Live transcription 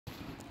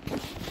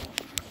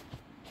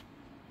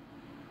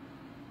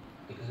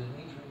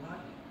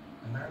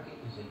America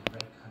is a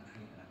great country,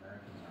 and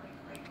Americans are a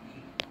great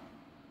people.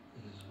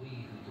 It is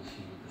we who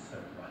defeated the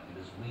Third Reich. It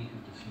is we who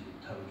defeated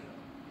Tojo.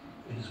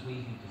 It is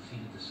we who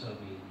defeated the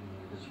Soviet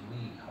Union. It is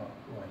we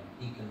who are a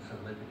beacon for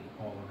liberty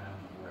all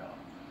around the world.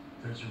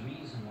 There's a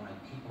reason why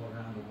people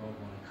around the world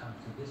want to come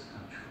to this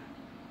country.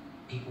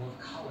 People of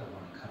color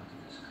want to come to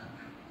this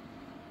country.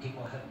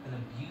 People have been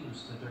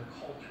abused to their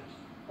cultures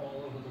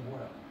all over the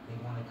world. They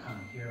want to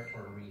come here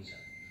for a reason.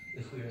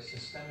 If we are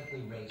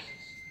systemically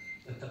racist,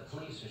 if the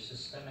police are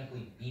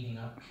systemically beating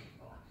up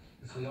people,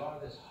 if we are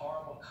this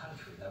horrible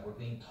country that we're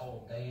being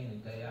told day in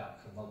and day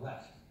out from the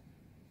left,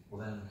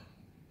 well then,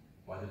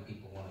 why do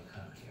people want to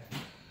come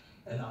here?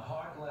 And the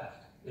hard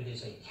left, it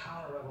is a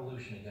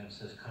counter-revolution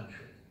against this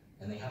country.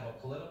 And they have a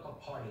political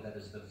party that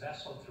is the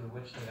vessel through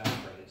which they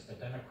operate. It's the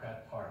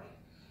Democrat Party.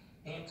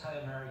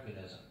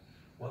 Anti-Americanism,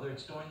 whether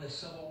it's during the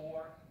Civil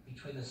War,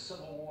 between the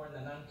Civil War in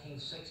the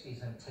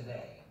 1960s and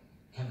today,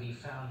 can be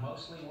found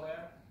mostly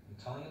where?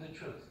 I'm telling you the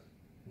truth,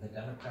 in the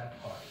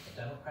Democrat Party.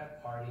 The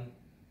Democrat Party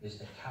is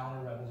the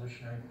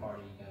counter-revolutionary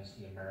party against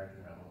the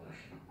American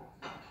Revolution.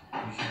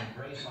 We should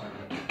embrace our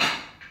liberty.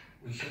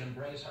 We should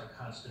embrace our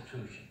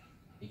Constitution,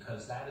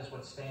 because that is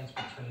what stands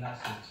between us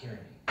and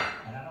tyranny.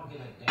 And I don't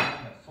give a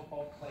damn what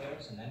football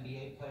players and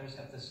NBA players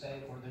have to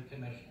say or their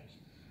commissioners.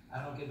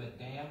 I don't give a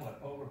damn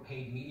what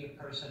overpaid media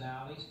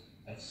personalities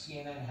at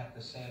CNN have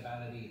to say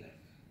about it either.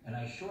 And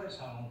I sure as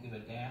hell don't give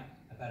a damn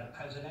about a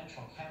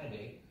presidential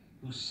candidate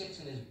who sits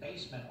in his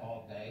basement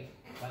all day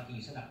like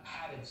he's in a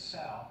padded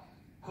cell,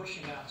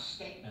 pushing out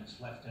statements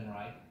left and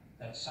right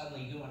that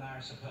suddenly you and I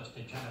are supposed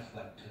to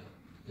genuflect to.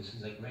 This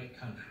is a great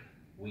country.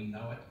 We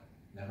know it.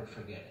 Never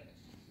forget it.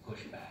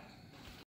 Push back.